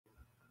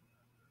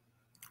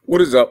What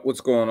is up?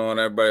 What's going on,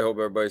 everybody? Hope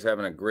everybody's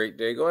having a great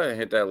day. Go ahead and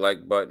hit that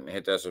like button,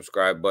 hit that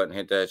subscribe button,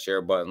 hit that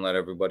share button. Let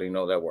everybody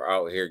know that we're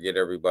out here. Get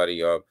everybody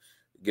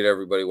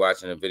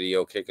watching the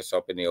video. Kick us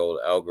up in the old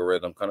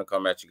algorithm. Gonna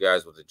come at you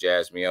guys with a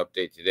Jasmy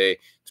update today.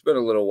 It's been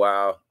a little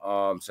while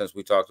since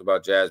we talked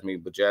about Jasmy,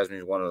 but Jasmy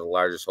is one of the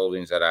largest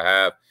holdings that I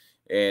have,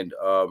 and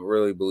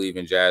really believe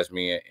in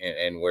Jasmy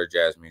and where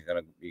Jasmy is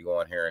gonna be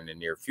going here in the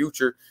near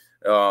future.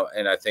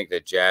 And I think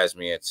that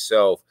Jasmy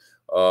itself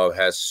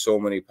has so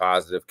many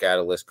positive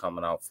catalysts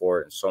coming out for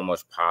it and so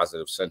much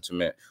positive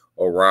sentiment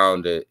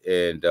around it.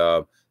 And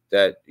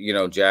that,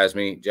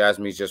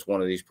 Jasmy's just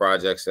one of these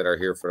projects that are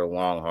here for the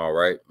long haul,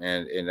 right?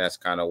 And that's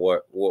kind of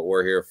what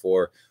we're here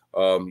for.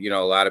 A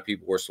lot of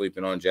people were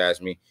sleeping on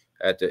Jasmy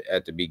at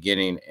the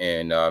beginning,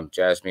 and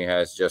Jasmy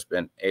has just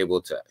been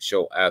able to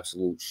show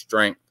absolute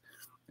strength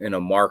in a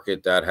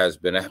market that has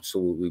been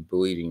absolutely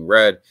bleeding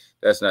red.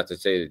 That's not to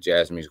say that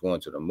Jasmy's going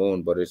to the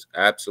moon, but it's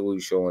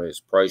absolutely showing its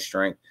price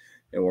strength,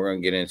 and we're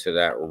going to get into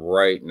that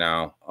right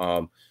now.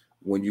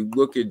 When you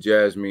look at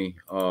Jasmy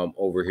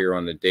over here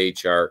on the day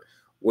chart,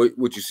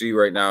 what you see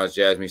right now is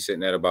Jasmy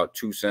sitting at about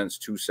 2 cents,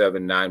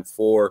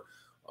 2794.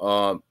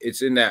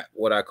 It's in that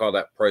what I call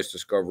that price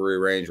discovery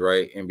range,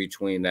 right in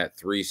between that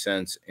 3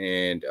 cents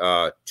and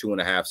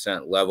 2.5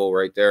 cent level,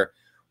 right there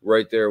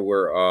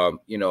where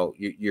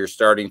you're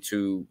starting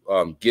to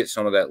get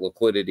some of that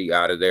liquidity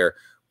out of there,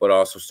 but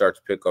also start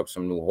to pick up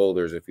some new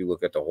holders. If you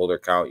look at the holder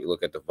count, you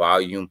look at the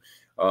volume,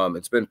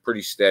 it's been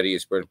pretty steady.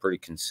 It's been pretty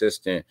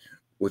consistent,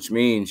 which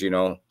means,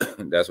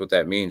 that's what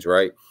that means,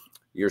 right?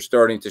 You're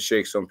starting to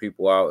shake some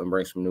people out and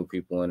bring some new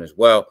people in as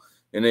well.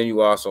 And then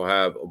you also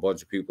have a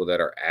bunch of people that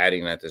are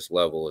adding at this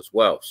level as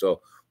well.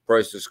 So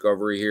price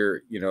discovery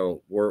here,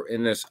 we're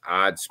in this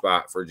odd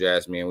spot for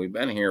Jasmy, and we've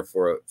been here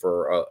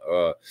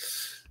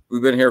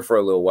we've been here for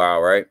a little while,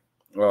 right?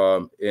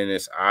 In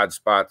this odd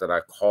spot that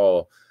I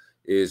call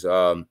is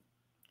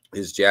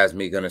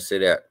Jasmy going to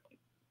sit at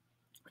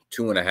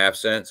 2.5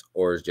 cents,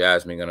 or is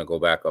Jasmy going to go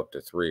back up to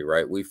 3,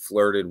 right? We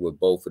flirted with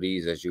both of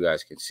these, as you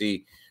guys can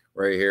see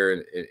right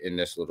here in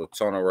this little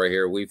tunnel right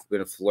here. We've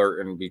been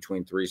flirting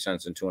between 3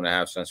 cents and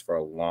 2.5 cents for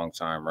a long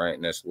time, right?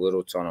 In this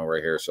little tunnel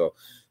right here. So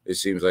it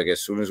seems like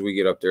as soon as we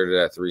get up there to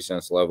that 3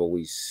 cents level,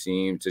 we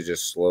seem to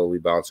just slowly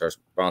bounce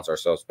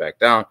ourselves back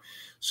down.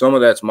 Some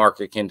of that's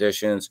market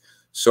conditions.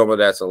 Some of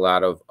that's a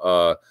lot of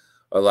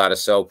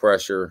sell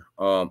pressure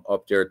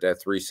up there at that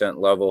 3 cent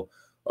level.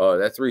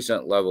 That 3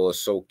 cent level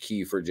is so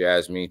key for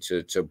Jasmy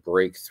to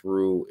break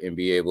through and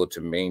be able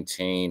to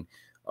maintain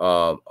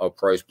a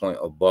price point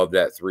above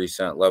that 3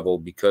 cent level.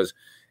 Because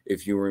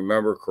if you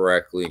remember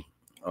correctly,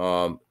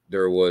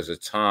 there was a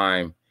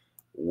time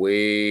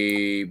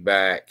way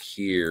back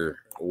here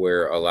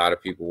where a lot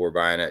of people were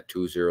buying at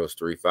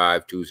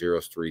 2035,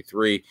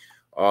 2033,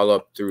 all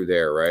up through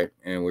there, right?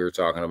 And we were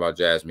talking about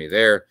Jasmy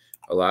there.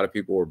 A lot of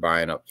people were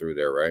buying up through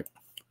there, right?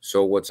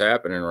 So what's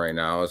happening right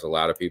now is a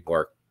lot of people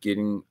are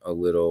getting a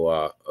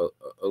little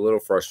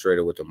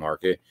frustrated with the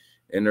market,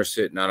 and they're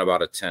sitting on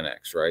about a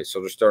 10x, right? So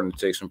they're starting to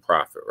take some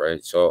profit,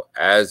 right? So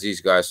as these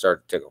guys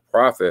start to take a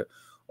profit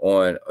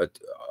on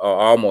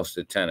almost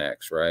a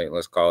 10x, right?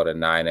 Let's call it a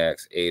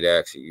 9x,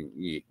 8x.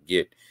 You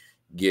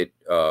get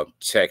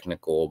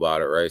technical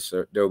about it, right?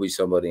 So there'll be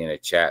somebody in the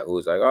chat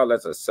who's like, "Oh,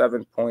 that's a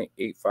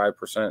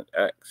 7.85%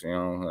 x,"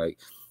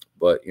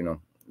 but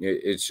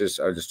it's just,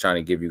 I'm just trying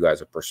to give you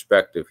guys a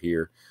perspective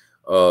here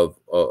of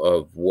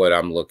what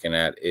I'm looking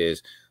at.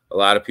 Is a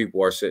lot of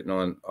people are sitting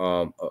on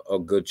a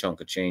good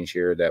chunk of change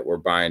here that we're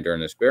buying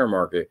during this bear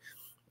market.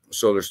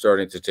 So they're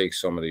starting to take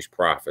some of these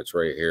profits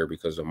right here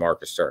because the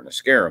market's starting to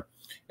scare them.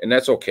 And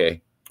that's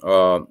okay.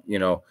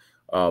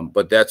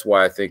 But that's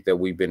why I think that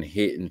we've been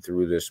hitting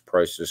through this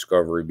price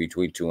discovery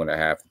between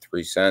 2.5 and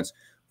 3 cents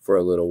for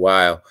a little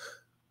while.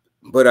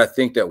 But I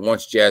think that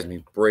once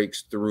Jasmy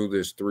breaks through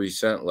this 3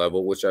 cent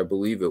level, which I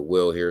believe it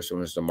will here, as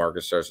soon as the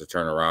market starts to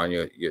turn around,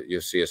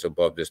 you'll see us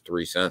above this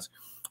 3 cents.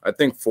 I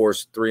think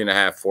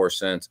 3.5, 4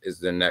 cents is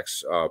the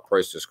next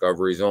price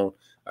discovery zone.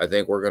 I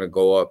think we're going to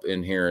go up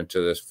in here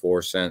into this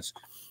 4 cents,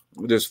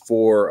 this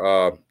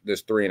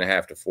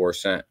 3.5 to 4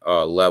 cent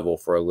level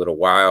for a little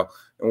while,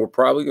 and we're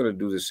probably going to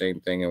do the same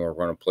thing, and we're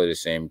going to play the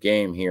same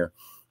game here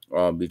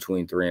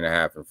between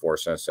 3.5 and 4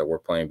 cents that we're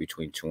playing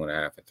between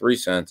 2.5 and 3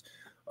 cents.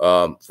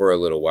 For a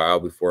little while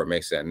before it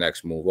makes that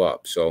next move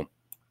up. So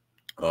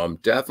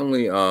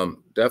definitely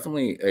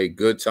a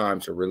good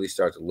time to really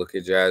start to look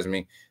at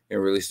Jasmy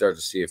and really start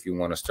to see if you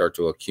want to start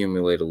to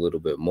accumulate a little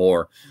bit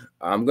more.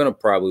 I'm going to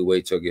probably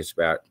wait till it gets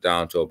back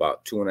down to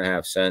about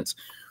 2.5 cents.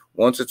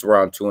 Once it's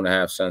around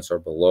 2.5 cents or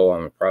below,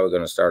 I'm probably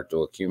going to start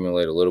to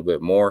accumulate a little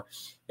bit more.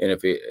 And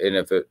if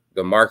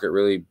the market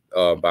really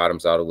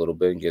bottoms out a little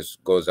bit and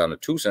goes down to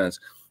 2 cents,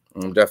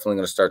 I'm definitely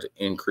going to start to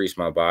increase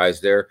my buys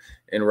there,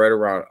 and right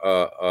around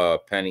a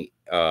penny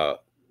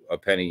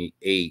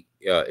 8.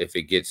 If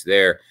it gets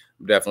there,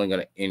 I'm definitely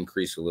going to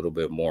increase a little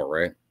bit more,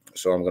 right?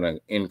 So I'm going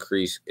to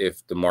increase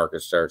if the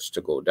market starts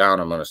to go down.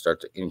 I'm going to start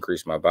to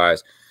increase my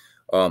buys.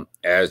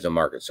 As the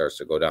market starts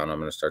to go down, I'm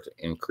going to start to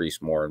increase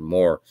more and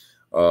more.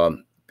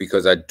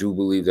 because I do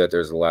believe that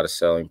there's a lot of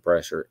selling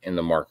pressure in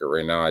the market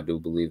right now. I do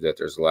believe that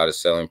there's a lot of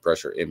selling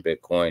pressure in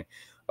Bitcoin,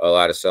 a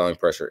lot of selling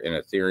pressure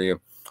in Ethereum,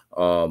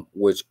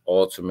 which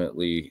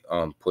ultimately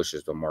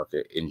pushes the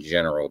market in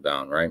general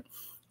down, right?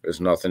 There's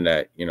nothing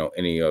that,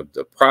 any of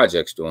the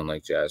projects doing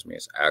like Jasmy.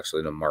 It's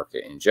actually the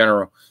market in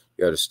general.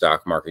 You have the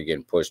stock market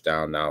getting pushed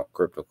down now,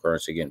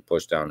 cryptocurrency getting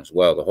pushed down as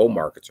well. The whole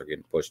markets are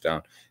getting pushed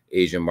down.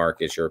 Asian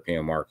markets,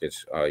 European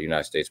markets,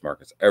 United States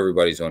markets,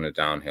 everybody's on a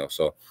downhill.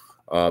 So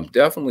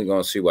definitely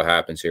going to see what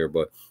happens here,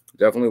 but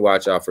definitely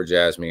watch out for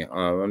Jasmy.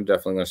 I'm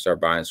definitely going to start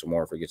buying some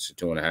more if it gets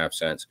to 2.5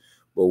 cents.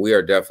 But we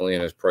are definitely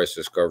in this price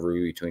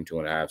discovery between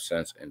 2.5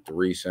 cents and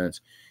 3 cents.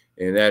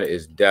 And that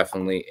is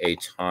definitely a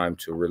time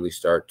to really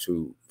start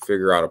to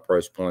figure out a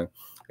price point.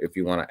 If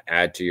you want to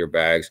add to your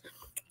bags,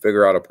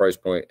 figure out a price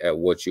point at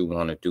what you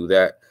want to do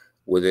that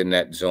within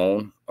that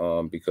zone.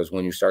 Because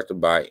when you start to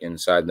buy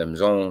inside them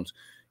zones,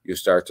 you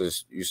start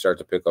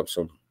to pick up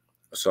some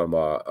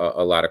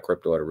a lot of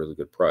crypto at a really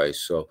good price.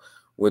 So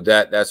with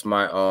that, that's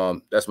my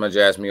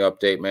Jasmy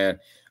update, man.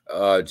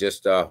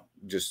 Just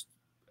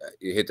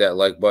hit that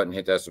like button,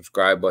 hit that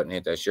subscribe button,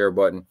 hit that share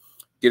button,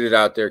 get it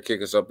out there,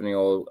 kick us up in the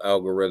old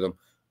algorithm.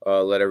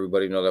 Let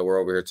everybody know that we're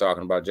over here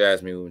talking about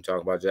Jasmy. We've been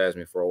talking about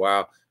Jasmy for a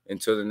while.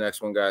 Until the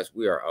next one, guys,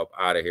 we are up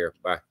out of here.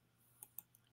 Bye.